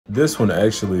This one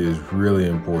actually is really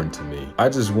important to me. I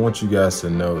just want you guys to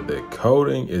know that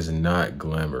coding is not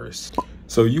glamorous.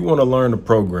 So you want to learn to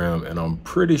program, and I'm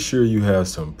pretty sure you have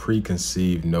some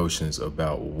preconceived notions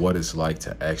about what it's like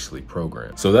to actually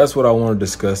program. So that's what I want to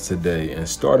discuss today. And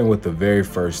starting with the very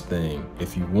first thing,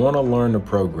 if you want to learn to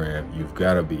program, you've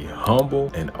got to be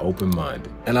humble and open-minded.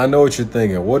 And I know what you're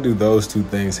thinking, what do those two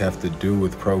things have to do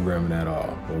with programming at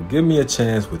all? Well, give me a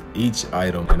chance with each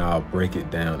item and I'll break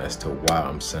it down as to why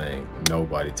I'm saying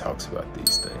nobody talks about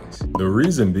these things. The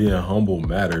reason being humble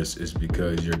matters is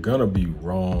because you're gonna be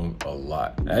wrong a lot.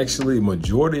 Actually,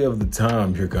 majority of the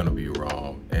time you're gonna be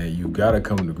wrong, and you gotta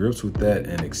come to grips with that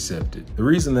and accept it. The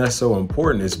reason that's so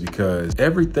important is because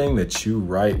everything that you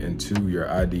write into your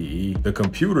IDE, the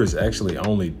computer is actually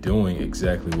only doing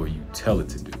exactly what you tell it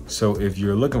to do. So if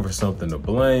you're looking for something to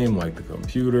blame, like the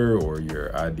computer or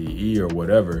your IDE or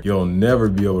whatever, you'll never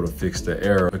be able to fix the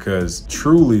error, because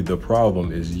truly the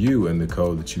problem is you and the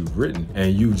code that you've written,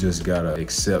 and you just gotta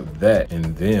accept that and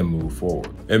then move forward.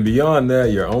 And beyond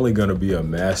that, you're only gonna be a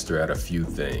master at a few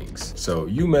things. So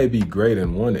you may be great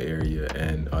in one area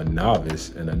and a novice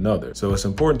in another. So it's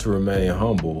important to remain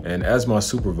humble. And as my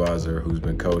supervisor, who's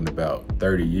been coding about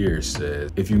 30 years,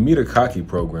 says, if you meet a cocky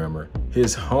programmer,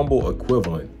 his humble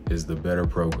equivalent is the better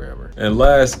programmer. And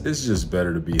last, it's just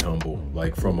better to be humble,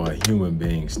 like from a human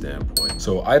being standpoint.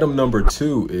 So item number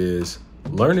 2 is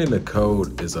learning the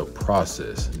code is a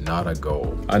process, not a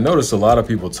goal. I notice a lot of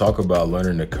people talk about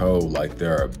learning the code like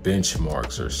there are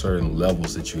benchmarks or certain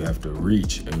levels that you have to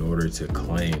reach in order to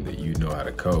claim that you know how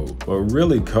to code. But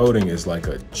really, coding is like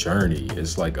a journey.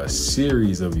 It's like a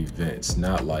series of events,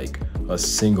 not like a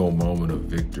single moment of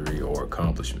victory or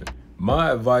accomplishment.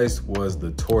 My advice was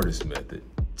the tortoise method.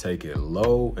 Take it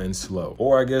low and slow.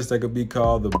 Or I guess that could be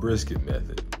called the brisket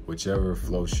method, whichever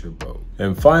floats your boat.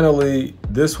 And finally,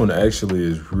 this one actually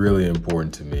is really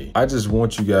important to me. I just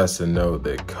want you guys to know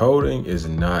that coding is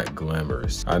not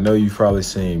glamorous. I know you've probably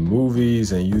seen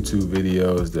movies and YouTube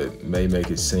videos that may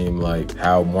make it seem like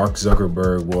how Mark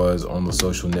Zuckerberg was on the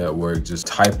social network, just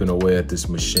typing away at this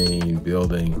machine,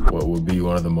 building what would be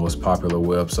one of the most popular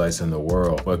websites in the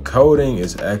world. But coding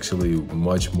is actually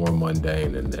much more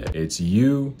mundane than that. It's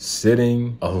you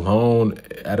sitting alone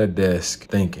at a desk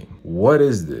thinking, what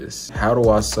is this? How do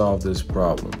I solve this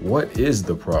problem? What is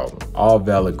the problem? All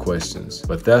valid questions,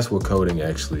 but that's what coding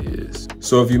actually is.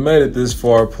 So if you made it this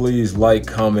far, please like,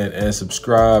 comment, and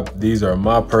subscribe. These are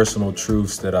my personal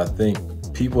truths that I think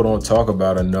people don't talk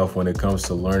about enough when it comes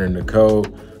to learning the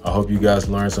code. I hope you guys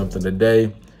learned something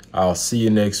today. I'll see you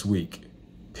next week.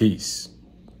 Peace.